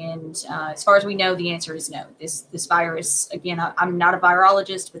 And as far as we know, the answer is no. This virus, again, I'm not a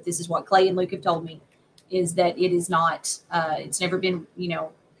virologist, but this is what Clay and Luke have told me, is that it is not. It's never been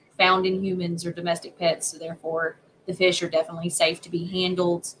found in humans or domestic pets, so therefore the fish are definitely safe to be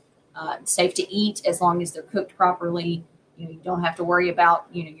handled. Safe to eat as long as they're cooked properly. You don't have to worry about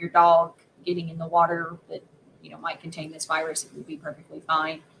your dog getting in the water that might contain this virus. It would be perfectly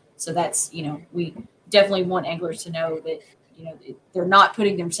fine. So that's we definitely want anglers to know that they're not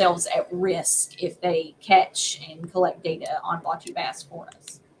putting themselves at risk if they catch and collect data on blotchy bass for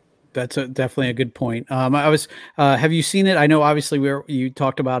us. That's definitely a good point. Have you seen it? I know obviously you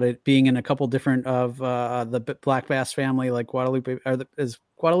talked about it being in a couple different of the black bass family, like Guadalupe. Is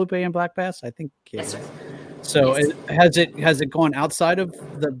Guadalupe and black bass? I think. Yes, sir. So yes. Has it gone outside of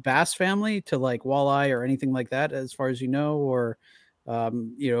the bass family to like walleye or anything like that, as far as you know, or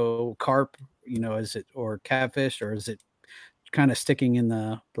carp? Is it, or catfish, or is it kind of sticking in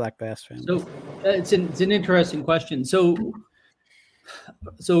the black bass family? So it's an interesting question. So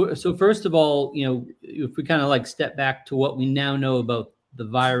first of all, if we kind of like step back to what we now know about the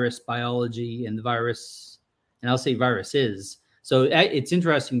virus biology and the virus, and I'll say viruses. So it's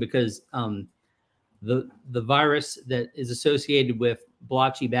interesting because the virus that is associated with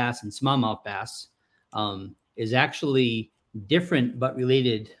blotchy bass and smallmouth bass is actually different but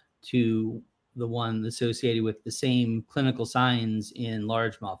related to the one associated with the same clinical signs in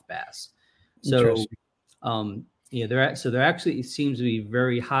largemouth bass. So there actually seems to be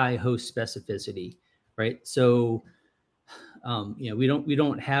very high host specificity, right? So we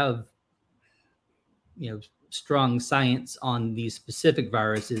don't have strong science on these specific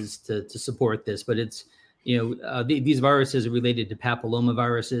viruses to support this, but it's these viruses are related to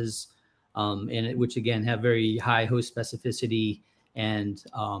papillomaviruses, which again have very high host specificity, and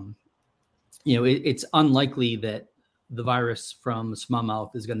it's unlikely that the virus from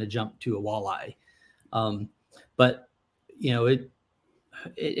smallmouth is going to jump to a walleye. But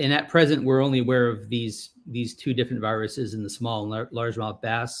and at present we're only aware of these two different viruses in the small and largemouth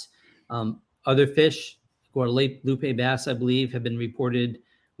bass. Other fish, Guadalupe bass, I believe, have been reported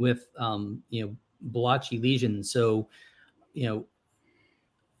with blotchy lesions. So to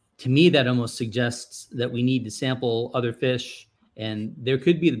me that almost suggests that we need to sample other fish, and there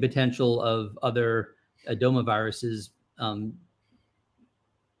could be the potential of other adenomatoviruses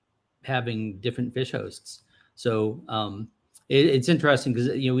having different fish hosts. So it's interesting because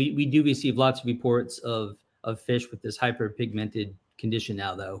we do receive lots of reports of fish with this hyperpigmented condition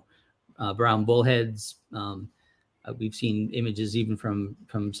now, though. Brown bullheads. We've seen images even from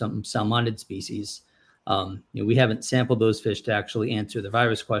some salmonid species. We haven't sampled those fish to actually answer the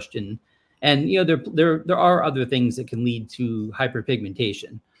virus question. And there are other things that can lead to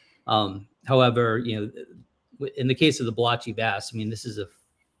hyperpigmentation. However, in the case of the blotchy bass, I mean, this is a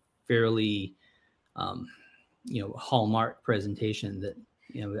fairly hallmark presentation that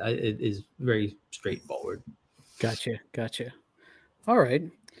it is very straightforward. Gotcha. All right.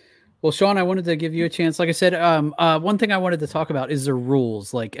 Well, Sean, I wanted to give you a chance. Like I said, one thing I wanted to talk about is the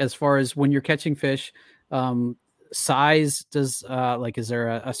rules. Like as far as when you're catching fish, size does is there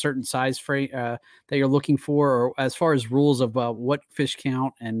a certain size frame that you're looking for, or as far as rules of what fish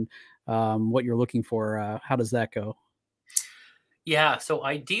count and what you're looking for? How does that go? Yeah. So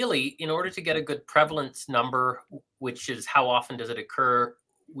ideally, in order to get a good prevalence number, which is how often does it occur,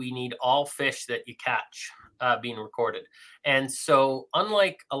 we need all fish that you catch being recorded. And so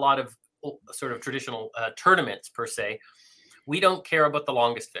unlike a lot of sort of traditional tournaments per se, we don't care about the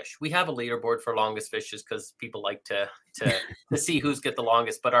longest fish. We have a leaderboard for longest fishes because people like to see who's get the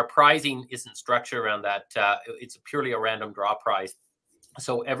longest, but our prizing isn't structured around that. It's purely a random draw prize.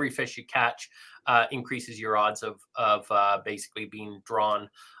 So every fish you catch increases your odds of basically being drawn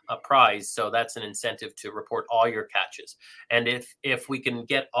a prize. So that's an incentive to report all your catches. And if we can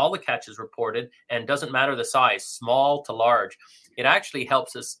get all the catches reported, and doesn't matter the size, small to large, it actually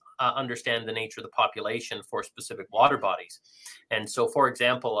helps us understand the nature of the population for specific water bodies. And so, for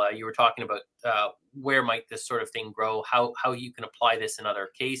example, you were talking about where might this sort of thing grow, how you can apply this in other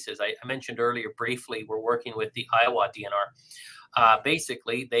cases. I mentioned earlier briefly, we're working with the Iowa DNR.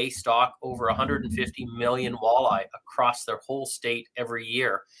 Basically, they stock over 150 million walleye across their whole state every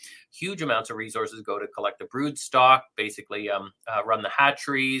year. Huge amounts of resources go to collect the brood stock, basically run the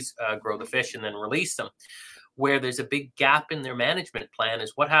hatcheries, grow the fish, and then release them. Where there's a big gap in their management plan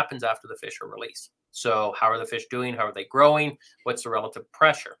is what happens after the fish are released. So how are the fish doing? How are they growing? What's the relative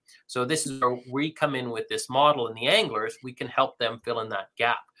pressure? So this is where we come in with this model, and the anglers, we can help them fill in that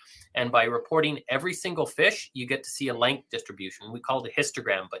gap. And by reporting every single fish, you get to see a length distribution. We call it a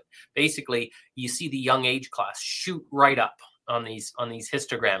histogram, but basically you see the young age class shoot right up on these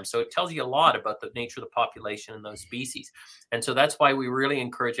histograms. So it tells you a lot about the nature of the population in those species. And so that's why we really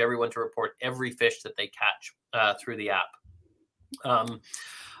encourage everyone to report every fish that they catch through the app.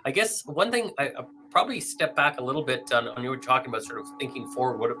 I guess one thing I probably step back a little bit on you were talking about sort of thinking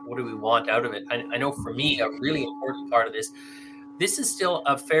forward, what do we want out of it? I know for me, a really important part of this is still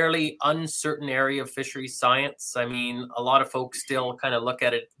a fairly uncertain area of fisheries science. I mean, a lot of folks still kind of look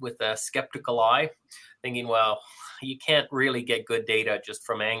at it with a skeptical eye, thinking, well, you can't really get good data just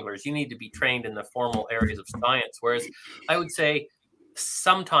from anglers. You need to be trained in the formal areas of science. Whereas I would say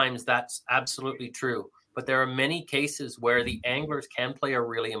sometimes that's absolutely true. But there are many cases where the anglers can play a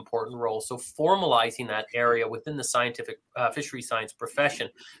really important role. So formalizing that area within the scientific fishery science profession.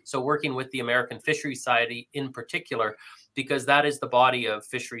 So working with the American Fisheries Society in particular, because that is the body of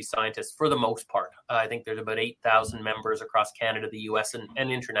fishery scientists for the most part. I think there's about 8,000 members across Canada, the US, and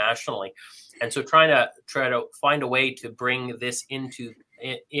internationally. And so try to find a way to bring this into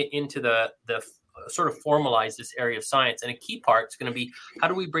the sort of formalize this area of science. And a key part is going to be, how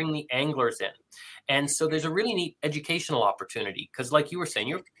do we bring the anglers in? And so there's a really neat educational opportunity, because like you were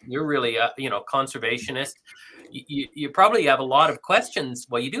saying, you're really a conservationist. You probably have a lot of questions.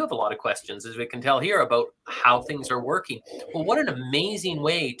 Well, you do have a lot of questions, as we can tell here, about how things are working. Well, what an amazing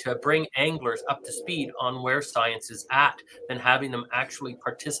way to bring anglers up to speed on where science is at, than having them actually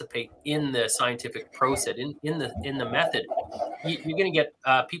participate in the scientific process, in the method. You're going to get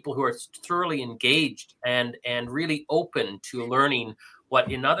people who are thoroughly engaged and really open to learning. What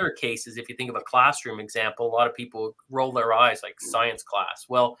in other cases, if you think of a classroom example, a lot of people roll their eyes like science class.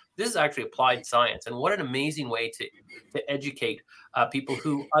 Well, this is actually applied science. And what an amazing way to educate people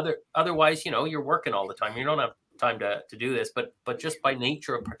who otherwise, you're working all the time. You don't have time to do this, but just by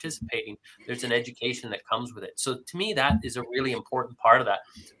nature of participating, there's an education that comes with it. So to me, that is a really important part of that,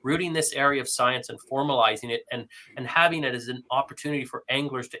 rooting this area of science and formalizing it and having it as an opportunity for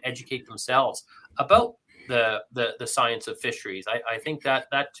anglers to educate themselves about the science of fisheries. I think that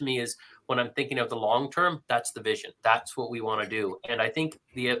to me is, when I'm thinking of the long term, that's the vision. That's what we want to do. And I think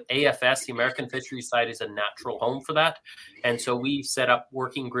the AFS, the American Fisheries Society, is a natural home for that. And so we set up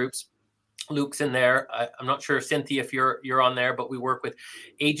working groups. Luke's in there. I'm not sure, Cynthia, if you're on there, but we work with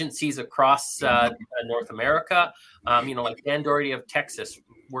agencies across North America. Like Dan Doherty of Texas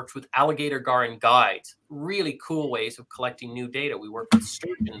works with alligator gar and guides, really cool ways of collecting new data. We work with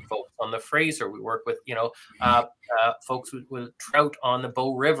sturgeon folks on the Fraser. We work with, folks with trout on the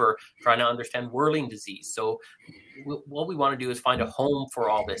Bow River, trying to understand whirling disease. So what we want to do is find a home for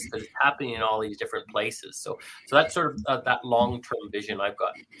all this, because it's happening in all these different places. So that's sort of that long-term vision I've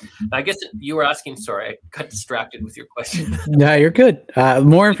got. Now, I guess you were asking, sorry, I got distracted with your question. No, you're good.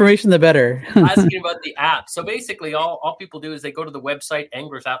 More information, the better. Asking about the app. So basically all people do is they go to the website,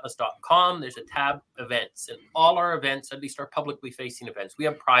 anglersatlas.com. There's a tab, events, and all our events, at least our publicly facing events. We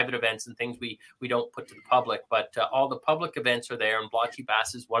have private events and things we don't put to the public, but all the public events are there, and Blotchy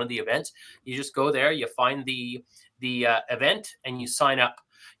Bass is one of the events. You just go there, you find the event, and you sign up.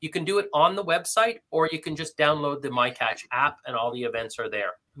 You can do it on the website, or you can just download the MyCatch app, and all the events are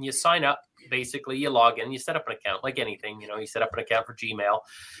there. And you sign up, basically, you log in, you set up an account, like anything, you set up an account for Gmail,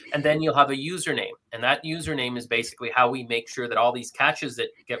 and then you'll have a username. And that username is basically how we make sure that all these catches that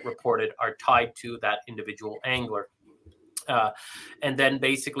get reported are tied to that individual angler. And then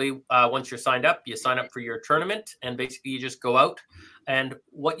basically, once you're signed up, you sign up for your tournament, and basically you just go out. And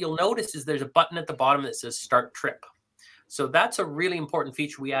what you'll notice is there's a button at the bottom that says Start Trip. So that's a really important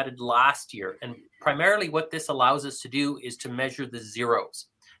feature we added last year. And primarily what this allows us to do is to measure the zeros.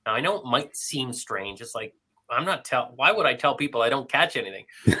 Now, I know it might seem strange. It's like, why would I tell people I don't catch anything?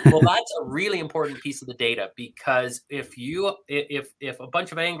 Well, that's a really important piece of the data, because if a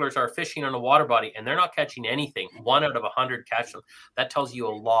bunch of anglers are fishing on a water body and they're not catching anything, 1 out of 100 catch them, that tells you a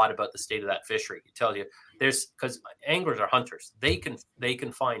lot about the state of that fishery. It tells you because anglers are hunters. They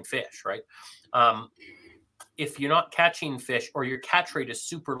can find fish, right? If you're not catching fish, or your catch rate is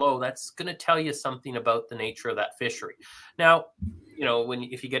super low, that's going to tell you something about the nature of that fishery. Now,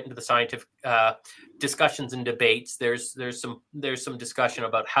 if you get into the scientific discussions and debates, there's some discussion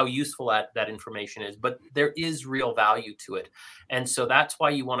about how useful that information is, but there is real value to it. And so that's why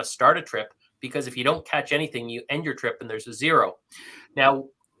you want to start a trip, because if you don't catch anything, you end your trip and there's a zero. Now,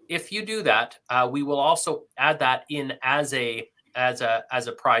 if you do that, we will also add that in as a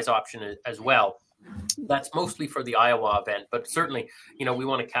prize option as well. That's mostly for the Iowa event, but certainly, we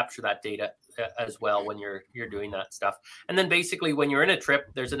want to capture that data as well when you're doing that stuff. And then basically, when you're in a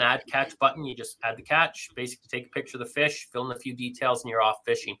trip, there's an add catch button. You just add the catch, basically take a picture of the fish, fill in a few details, and you're off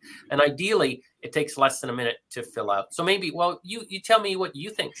fishing. And ideally, it takes less than a minute to fill out. So maybe, you tell me what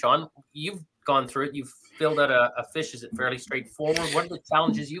you think, Sean. You've gone through it. You've filled out a fish. Is it fairly straightforward? What are the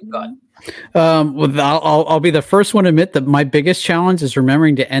challenges you've got? I'll be the first one to admit that my biggest challenge is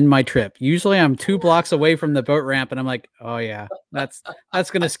remembering to end my trip. Usually I'm 2 blocks away from the boat ramp, and I'm like, oh yeah, that's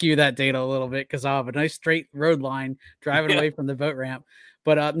going to skew that data a little bit, because I'll have a nice straight road line driving away from the boat ramp.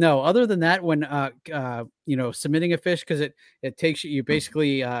 But no, other than that, when submitting a fish, because it takes you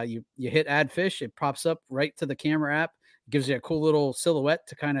basically you hit add fish, it pops up right to the camera app, gives you a cool little silhouette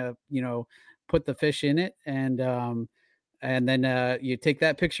to kind of put the fish in it, and then you take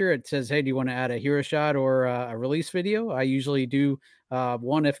that picture. It says, hey, do you want to add a hero shot or a release video? I usually do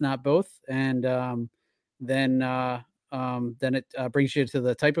one, if not both, and then it brings you to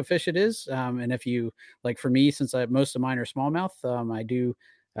the type of fish it is. And if you, like for me, since most of mine are smallmouth, I do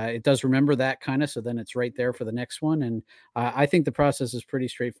it does remember that kind of, so then it's right there for the next one. And I think the process is pretty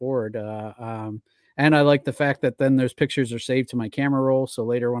straightforward. And I like the fact that then those pictures are saved to my camera roll. So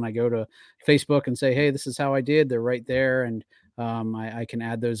later when I go to Facebook and say, hey, this is how I did, they're right there. And I can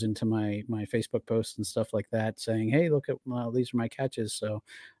add those into my Facebook posts and stuff like that, saying, hey, look at, these are my catches. So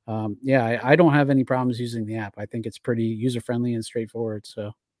I don't have any problems using the app. I think it's pretty user-friendly and straightforward.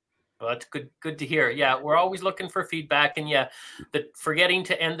 So. Well, that's good to hear. Yeah, we're always looking for feedback, and the forgetting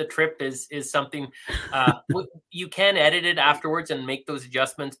to end the trip is something you can edit it afterwards and make those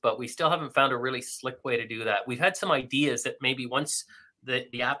adjustments, but we still haven't found a really slick way to do that. We've had some ideas that maybe once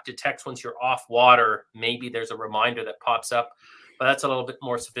the app detects once you're off water, maybe there's a reminder that pops up, but that's a little bit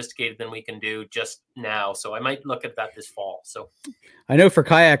more sophisticated than we can do just now. So I might look at that this fall. So I know for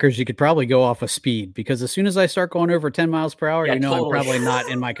kayakers, you could probably go off of speed, because as soon as I start going over 10 miles per hour, totally. I'm probably not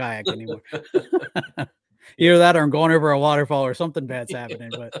in my kayak anymore. Either that or I'm going over a waterfall or something bad's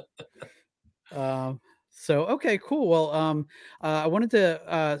happening. But so, okay, cool. Well, I wanted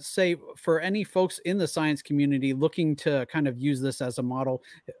to say, for any folks in the science community looking to kind of use this as a model,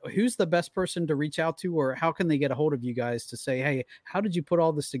 who's the best person to reach out to, or how can they get a hold of you guys to say, hey, how did you put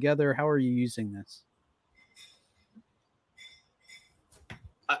all this together? How are you using this?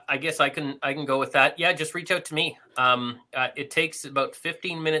 I guess I can go with that. Yeah, just reach out to me. It takes about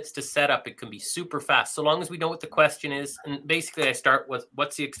 15 minutes to set up. It can be super fast, so long as we know what the question is. And basically, I start with,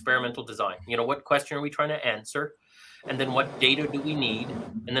 what's the experimental design? What question are we trying to answer? And then what data do we need?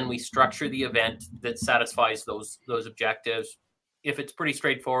 And then we structure the event that satisfies those objectives. If it's pretty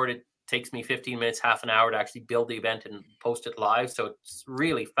straightforward, it takes me 15 minutes, half an hour to actually build the event and post it live. So it's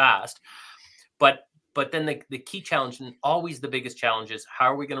really fast. But then the key challenge, and always the biggest challenge, is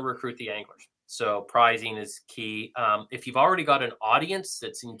how are we going to recruit the anglers? So pricing is key. If you've already got an audience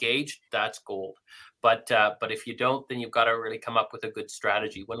that's engaged, that's gold. But if you don't, then you've got to really come up with a good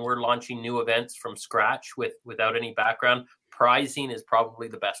strategy. When we're launching new events from scratch without any background, pricing is probably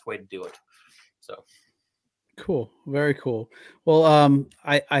the best way to do it. So. Cool. Very cool. Well,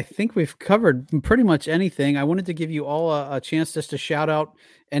 I think we've covered pretty much anything. I wanted to give you all a chance just to shout out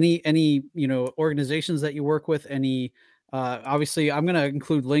any, organizations that you work with, any, obviously I'm going to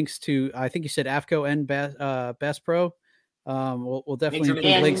include links to, I think you said AFCO and Bass Pro. We'll definitely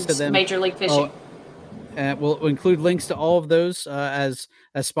include links to them. Major League Fishing. And we'll include links to all of those as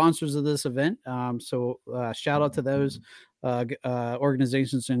sponsors of this event. So shout out to those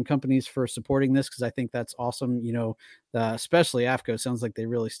organizations and companies for supporting this, because I think that's awesome. Especially AFCO sounds like they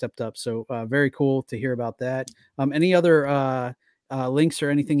really stepped up. So very cool to hear about that. Any other links or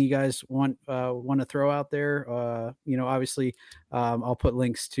anything you guys want to throw out there? Obviously, I'll put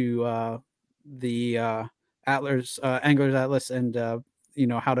links to the Anglers Atlas and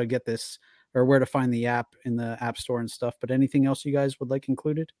how to get this, or where to find the app in the App Store and stuff. But anything else you guys would like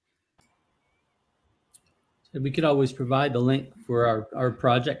included? We could always provide the link for our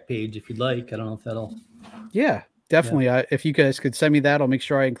project page if you'd like. I don't know if that'll. Yeah, definitely. Yeah. If you guys could send me that, I'll make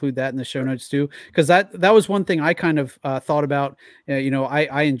sure I include that in the show notes too. Because that was one thing I kind of thought about.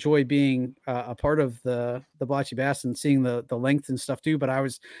 I enjoy being a part of the Blotchy Bass and seeing the length and stuff too. But I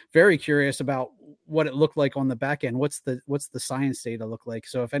was very curious about what it looked like on the back end. What's the science data look like?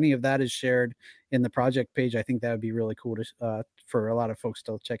 So if any of that is shared in the project page, I think that would be really cool to for a lot of folks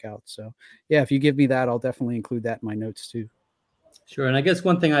to check out. So yeah, if you give me that, I'll definitely include that in my notes too. Sure. And I guess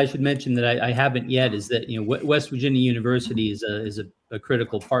one thing I should mention that I haven't yet is that, West Virginia University is a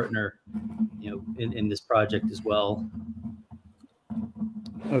critical partner, in this project as well.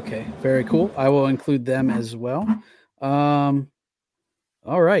 Okay. Very cool. I will include them as well.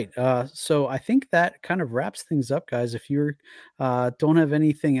 All right. So I think that kind of wraps things up, guys. If you don't have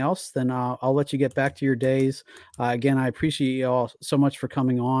anything else, then I'll let you get back to your days. Again, I appreciate you all so much for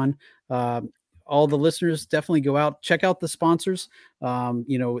coming on. All the listeners, definitely go out, check out the sponsors.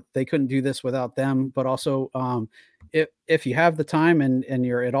 They couldn't do this without them, but also if you have the time and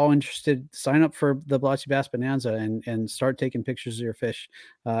you're at all interested, sign up for the Blotchy Bass Bonanza and start taking pictures of your fish.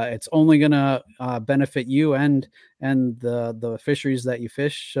 It's only going to benefit you and the fisheries that you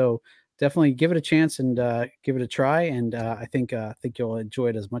fish. So definitely give it a chance and give it a try. And I think you'll enjoy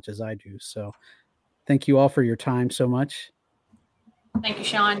it as much as I do. So thank you all for your time so much. Thank you,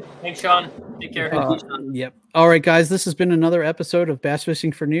 Sean. Thanks, Sean. Take care. Yep. All right, guys. This has been another episode of Bass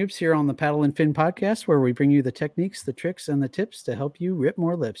Fishing for Noobs here on the Paddle and Fin podcast, where we bring you the techniques, the tricks, and the tips to help you rip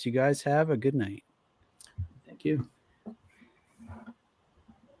more lips. You guys have a good night. Thank you.